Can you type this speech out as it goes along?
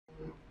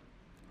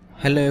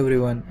Hello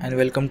everyone and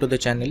welcome to the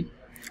channel.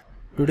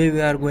 Today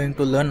we are going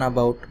to learn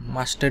about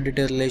master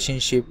data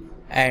relationship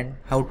and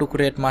how to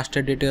create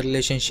master data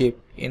relationship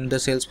in the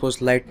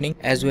Salesforce Lightning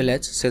as well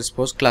as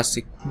Salesforce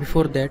Classic.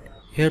 Before that,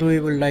 here we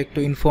would like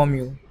to inform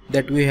you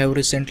that we have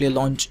recently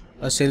launched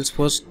a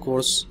Salesforce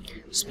course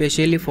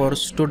specially for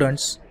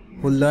students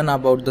who learn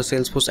about the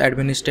Salesforce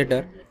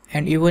administrator,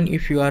 and even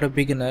if you are a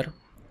beginner,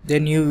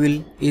 then you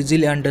will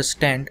easily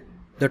understand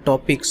the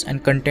topics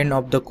and content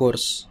of the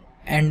course.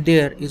 And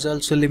there is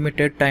also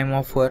limited time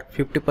offer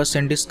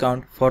 50%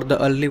 discount for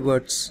the early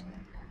birds,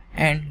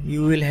 and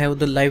you will have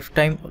the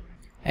lifetime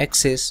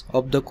access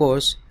of the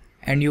course,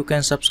 and you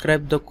can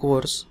subscribe the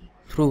course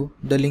through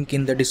the link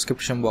in the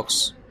description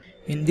box.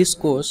 In this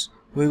course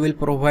we will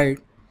provide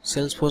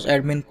Salesforce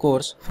admin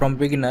course from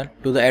beginner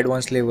to the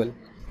advanced level.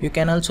 You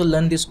can also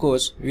learn this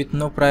course with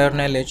no prior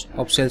knowledge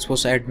of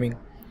Salesforce admin.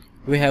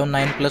 We have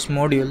 9+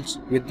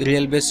 modules with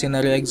real based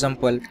scenario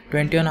example,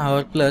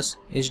 21-hour plus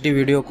HD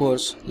video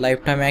course,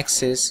 lifetime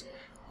access,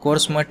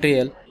 course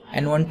material,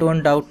 and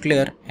one-to-one doubt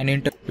clear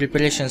and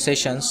preparation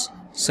sessions,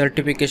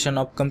 certification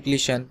of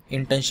completion,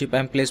 internship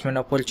and placement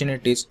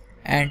opportunities,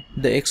 and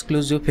the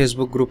exclusive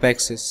Facebook group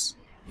access.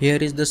 Here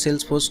is the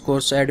Salesforce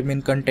course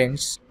admin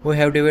contents. We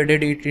have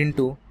divided it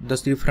into the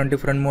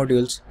different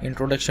modules: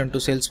 introduction to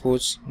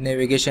Salesforce,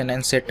 navigation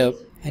and setup,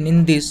 and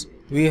in this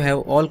we have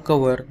all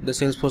cover the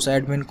Salesforce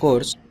admin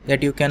course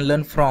that you can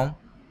learn from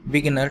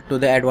beginner to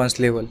the advanced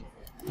level.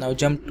 Now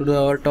jump to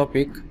our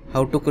topic,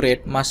 how to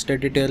create master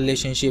data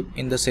relationship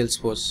in the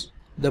Salesforce.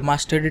 The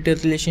master data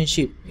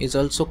relationship is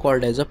also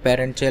called as a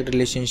parent-child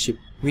relationship,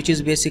 which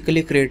is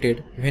basically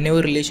created whenever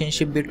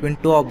relationship between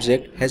two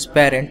objects has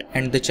parent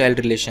and the child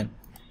relation.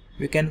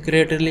 We can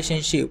create a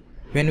relationship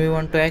when we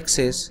want to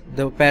access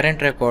the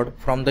parent record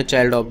from the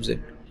child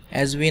object.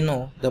 As we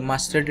know, the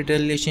master data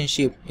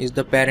relationship is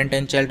the parent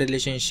and child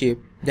relationship.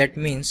 That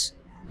means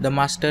the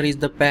master is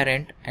the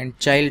parent and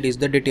child is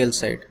the detail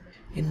side.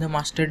 In the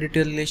master data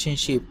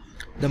relationship,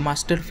 the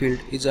master field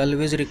is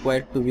always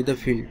required to be the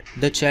field.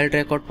 The child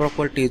record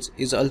properties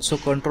is also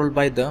controlled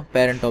by the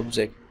parent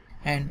object,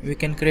 and we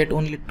can create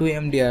only 2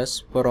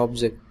 MDRs per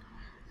object.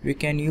 We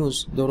can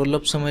use the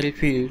roll-up summary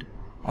field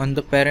on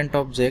the parent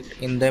object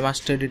in the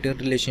master data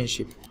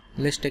relationship.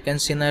 Let's take a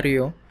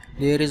scenario.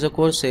 There is a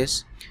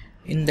courses.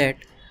 In that,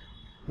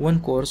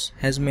 one course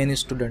has many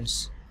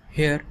students.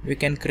 Here we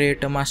can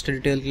create a master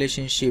data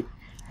relationship,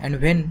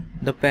 and when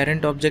the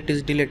parent object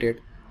is deleted,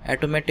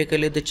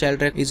 automatically the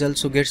child record is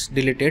also gets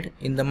deleted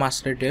in the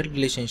master data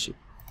relationship.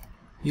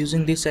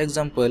 Using this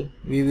example,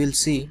 we will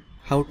see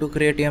how to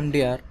create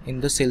MDR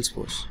in the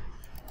Salesforce.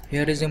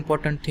 Here is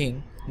important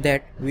thing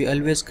that we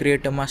always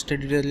create a master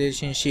data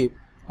relationship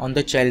on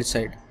the child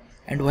side,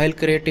 and while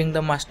creating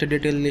the master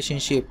data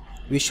relationship,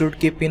 we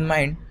should keep in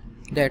mind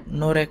that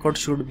no record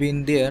should be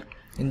in there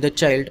in the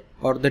child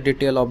or the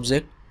detail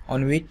object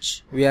on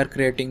which we are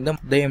creating the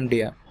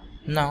MDR.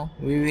 Now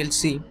we will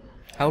see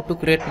how to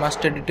create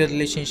master data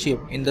relationship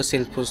in the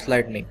Salesforce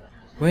Lightning.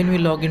 When we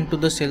log into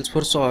the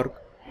Salesforce org,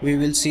 we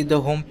will see the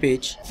home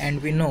page,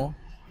 and we know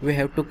we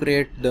have to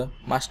create the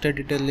master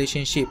data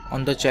relationship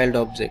on the child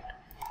object.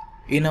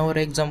 In our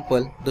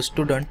example, the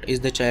student is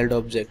the child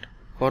object.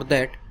 For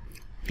that,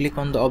 click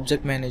on the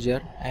object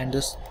manager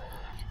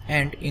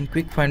and in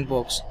quick find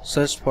box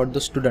search for the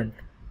student.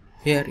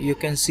 Here you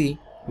can see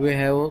we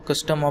have a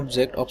custom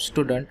object of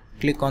student.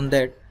 Click on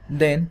that,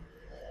 then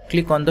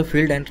click on the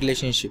field and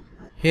relationship.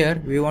 Here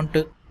we want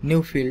a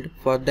new field.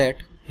 For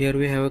that, here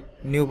we have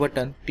a new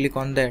button. Click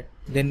on that,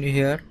 then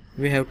here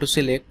we have to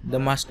select the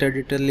master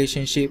data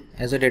relationship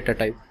as a data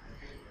type,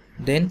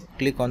 then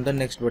click on the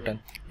next button.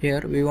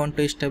 Here we want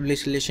to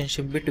establish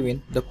relationship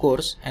between the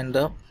course and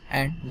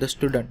the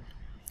student.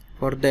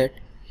 For that,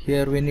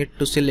 here we need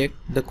to select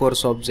the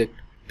course object.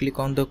 Click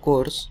on the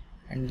course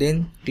and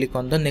then click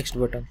on the next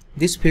button.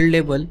 This field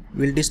label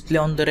will display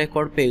on the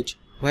record page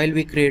while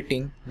we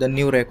creating the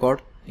new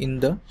record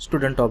in the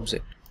student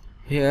object.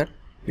 Here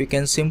we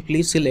can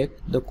simply select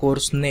the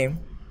course name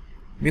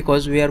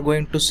because we are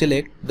going to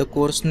select the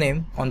course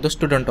name on the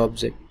student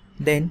object.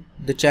 Then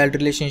the child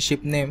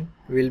relationship name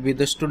will be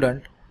the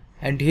student,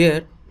 and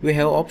here we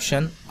have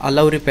option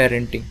allow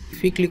reparenting.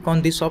 If we click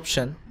on this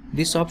option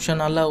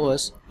allows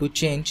us to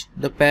change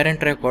the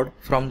parent record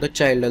from the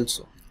child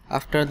also.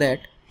 After that,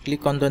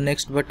 click on the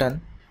next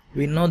button.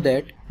 We know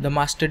that the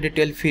master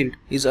detail field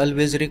is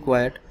always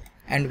required,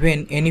 and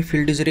when any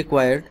field is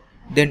required,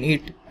 then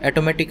it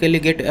automatically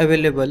get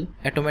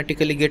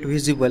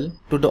visible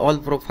to the all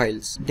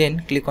profiles.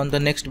 Then click on the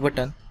next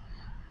button.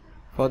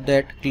 For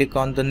that, click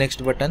on the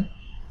next button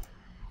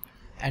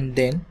and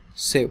then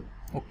save.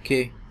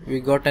 Okay, we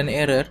got an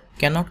error,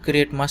 cannot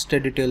create master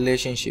detail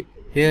relationship.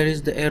 Here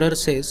is the error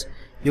says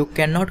you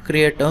cannot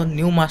create a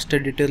new master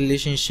data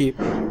relationship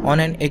on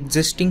an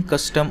existing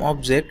custom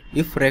object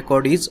if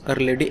record is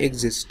already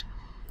exist.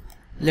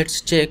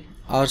 Let's check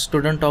our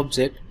student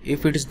object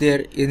if it is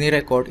there any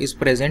record is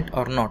present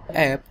or not.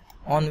 App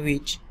on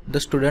which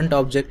the student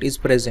object is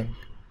present.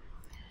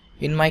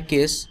 In my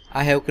case,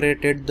 I have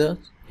created the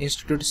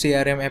Institute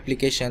CRM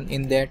application.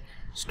 In that,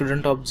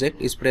 student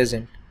object is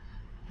present.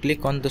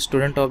 Click on the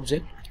student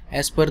object.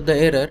 As per the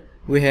error,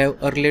 we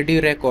have already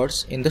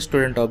records in the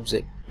student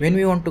object. When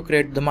we want to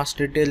create the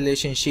master detail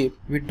relationship,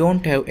 we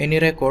don't have any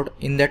record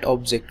in that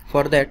object.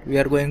 For that, we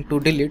are going to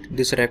delete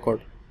this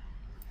record.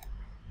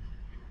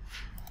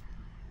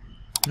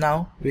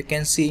 Now we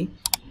can see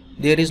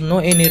there is no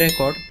any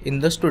record in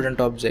the student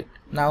object.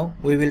 Now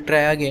we will try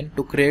again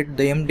to create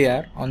the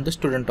MDR on the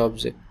student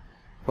object.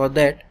 For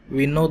that,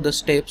 we know the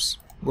steps.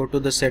 Go to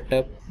the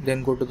setup,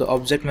 then go to the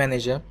object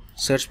manager,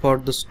 search for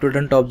the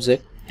student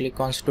object, click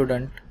on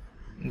student,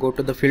 go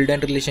to the field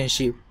and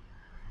relationship,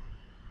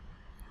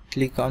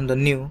 click on the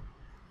new,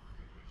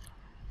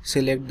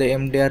 select the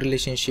MDR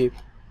relationship,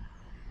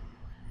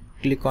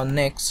 click on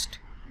next.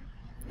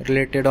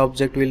 Related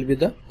object will be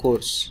the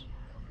course.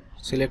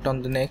 Select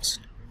on the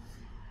next,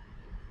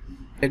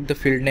 select the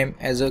field name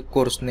as a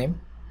course name,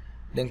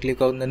 then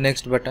click on the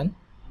next button,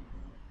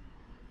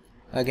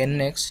 again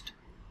next,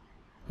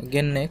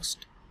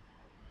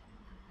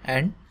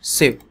 and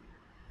save.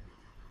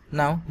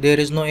 Now there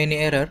is no any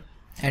error,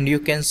 and you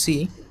can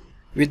see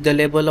with the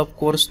label of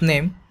course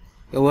name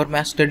our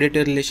master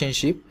data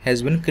relationship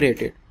has been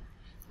created.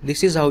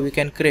 This is how we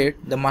can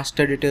create the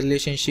master data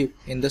relationship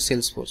in the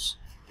Salesforce,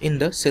 in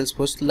the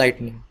Salesforce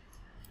Lightning.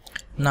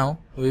 Now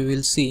we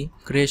will see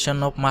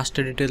creation of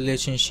master data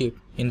relationship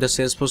in the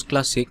Salesforce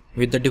Classic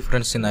with the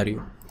different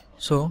scenario.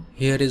 So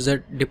here is a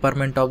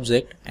department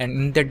object, and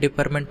in that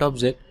department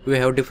object we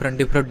have different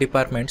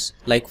departments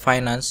like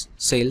finance,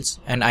 sales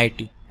and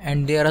IT,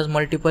 and there are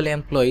multiple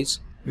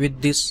employees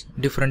with these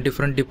different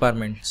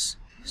departments.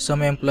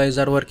 Some employees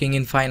are working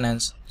in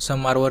finance,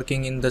 some are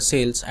working in the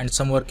sales, and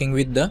some working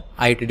with the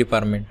IT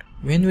department.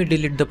 When we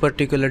delete the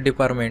particular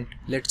department,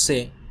 let's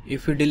say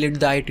if we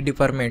delete the IT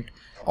department,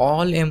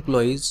 all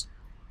employees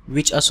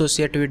which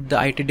associate with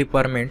the IT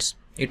departments,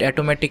 it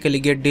automatically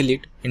get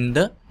deleted in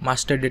the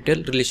master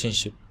detail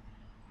relationship.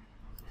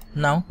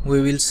 Now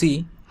we will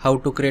see how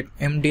to create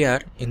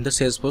MDR in the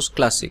Salesforce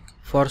Classic.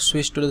 For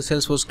switch to the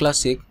Salesforce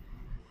Classic,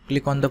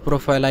 click on the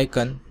profile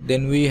icon,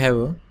 then we have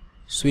a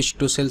switch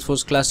to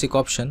Salesforce Classic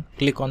option,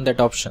 click on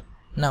that option.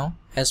 Now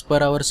as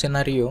per our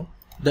scenario,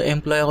 the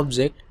employee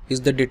object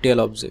is the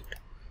detail object.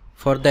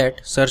 For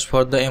that, search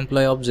for the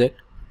employee object.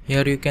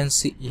 Here you can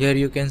see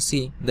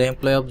the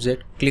employee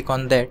object, click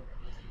on that.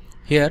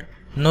 Here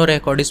no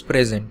record is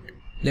present.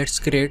 Let's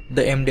create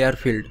the MDR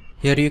field.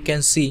 Here you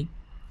can see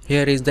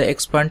here is the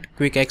expand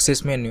quick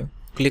access menu,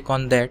 click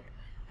on that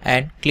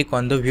and click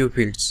on the view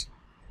fields.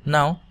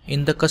 Now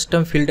in the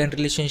custom field and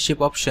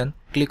relationship option,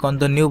 click on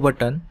the new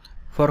button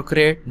for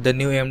create the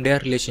new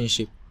MDR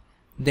relationship.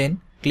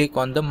 Then click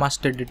on the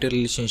master data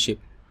relationship,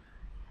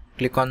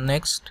 click on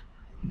next.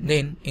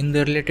 Then in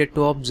the related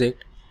to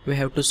object, we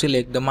have to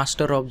select the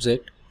master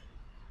object,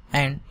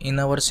 and in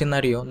our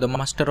scenario the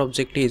master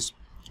object is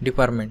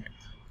department.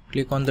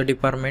 Click on the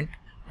department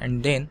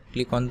and then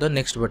click on the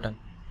next button.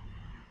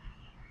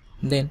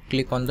 Then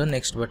click on the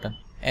next button.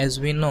 As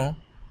we know,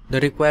 the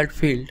required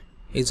field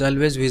is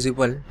always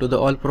visible to the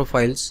all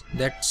profiles,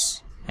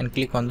 and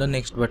click on the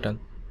next button.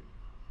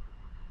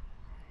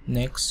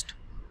 Next,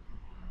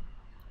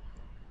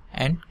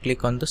 and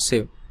click on the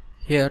save.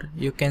 Here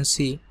you can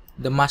see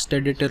the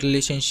master data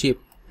relationship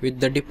with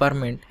the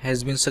department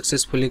has been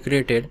successfully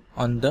created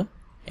on the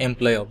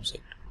employee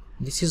object.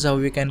 This is how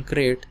we can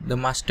create the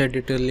master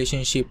data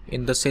relationship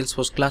in the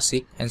Salesforce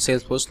Classic and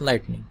Salesforce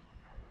Lightning.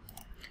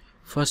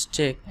 First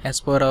check,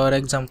 as per our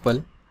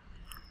example,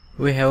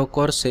 we have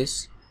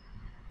courses,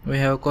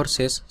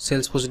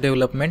 Salesforce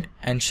Development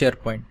and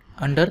SharePoint.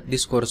 Under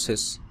these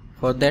courses,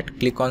 for that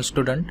click on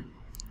student,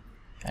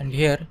 and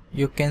here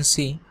you can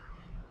see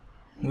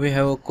we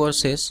have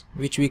courses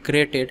which we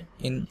created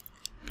in.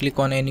 Click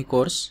on any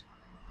course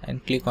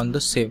and click on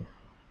the save.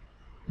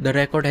 The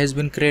record has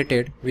been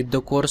created with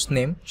the course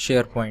name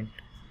SharePoint.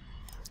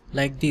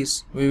 Like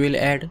this we will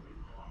add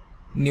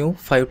new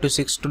 5 to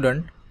 6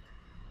 student.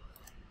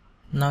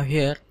 Now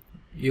here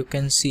you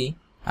can see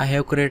I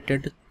have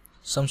created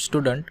some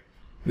student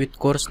with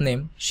course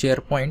name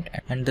SharePoint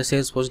and the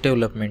Salesforce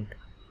Development.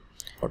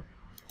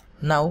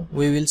 Now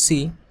we will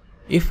see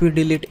if we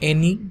delete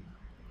any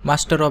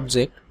master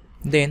object,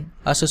 then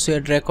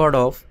associate record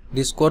of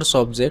this course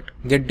object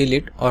get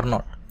deleted or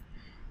not.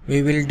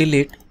 We will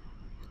delete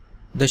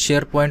the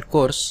SharePoint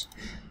course,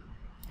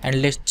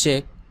 and let's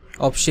check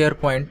of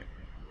SharePoint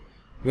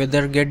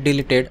whether get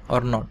deleted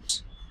or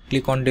not.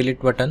 Click on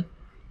delete button,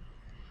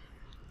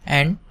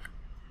 and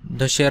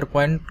the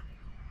SharePoint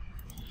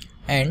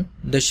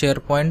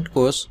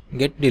course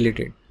get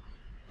deleted.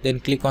 Then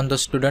click on the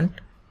student,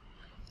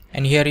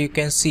 and here you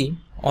can see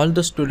all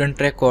the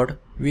student record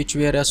which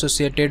were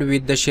associated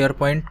with the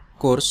SharePoint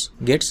course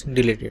gets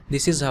deleted.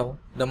 This is how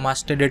the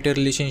master data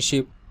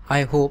relationship.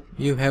 I hope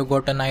you have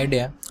got an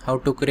idea how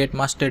to create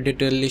master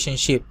data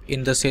relationship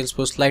in the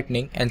Salesforce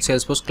Lightning and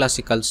Salesforce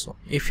Classic also.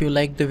 If you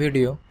like the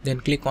video, then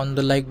click on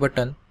the like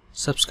button,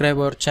 subscribe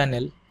our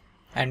channel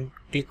and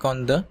click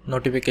on the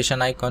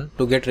notification icon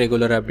to get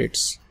regular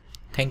updates.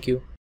 Thank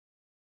you.